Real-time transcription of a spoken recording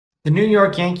The New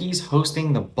York Yankees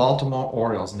hosting the Baltimore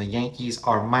Orioles, and the Yankees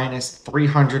are minus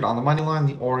 300 on the money line.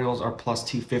 The Orioles are plus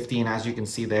 250, and as you can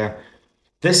see there,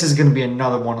 this is going to be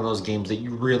another one of those games that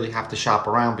you really have to shop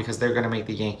around because they're going to make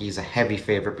the Yankees a heavy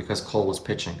favorite because Cole is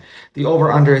pitching. The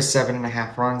over-under is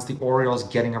 7.5 runs. The Orioles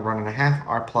getting a run and a half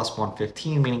are plus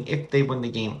 115, meaning if they win the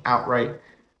game outright,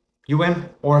 you win,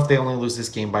 or if they only lose this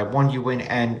game by one, you win.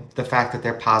 And the fact that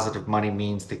they're positive money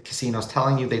means the casino's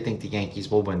telling you they think the Yankees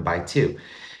will win by two.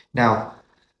 Now,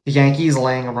 the Yankees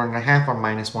laying a run and a half are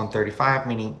minus 135,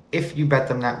 meaning if you bet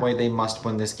them that way, they must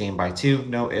win this game by two.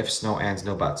 No ifs, no ands,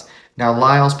 no buts. Now,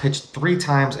 Lyles pitched three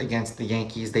times against the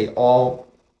Yankees. They were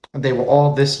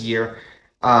all this year.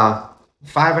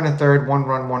 Five and a third, 1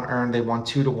 run, one earned. They won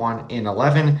 2-1 in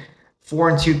 11. Four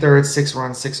and two thirds, 6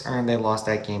 runs, six earned. They lost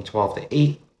that game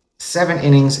 12-8. 7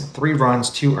 innings, 3 runs,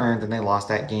 two earned, and they lost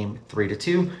that game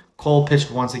 3-2. Cole pitched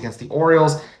once against the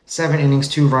Orioles, 7 innings,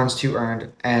 2 runs, two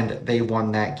earned, and they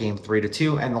won that game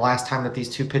 3-2. And the last time that these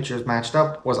two pitchers matched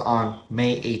up was on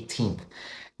May 18th.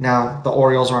 Now, the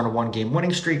Orioles are on a one-game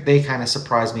winning streak. They kind of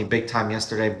surprised me big time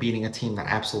yesterday, beating a team that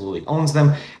absolutely owns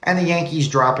them, and the Yankees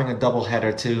dropping a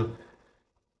doubleheader to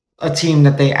a team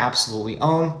that they absolutely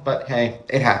own. But hey,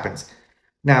 it happens.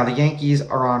 Now the Yankees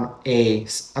are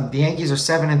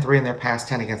 7-3 in their past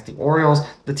 10 against the Orioles.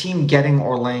 The team getting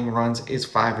or laying runs is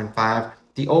 5-5.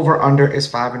 The over/under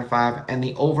is 5-5, and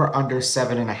the over/under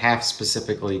 7.5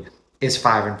 specifically is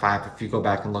 5-5. If you go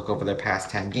back and look over their past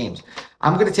 10 games,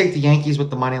 I'm going to take the Yankees with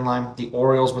the money line, the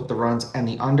Orioles with the runs, and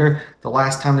the under. The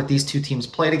last time that these two teams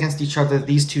played against each other,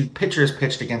 these two pitchers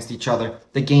pitched against each other.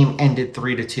 The game ended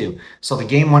 3-2. So the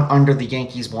game went under. The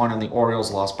Yankees won, and the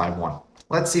Orioles lost by one.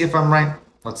 Let's see if I'm right.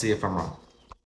 Let's see if I'm wrong.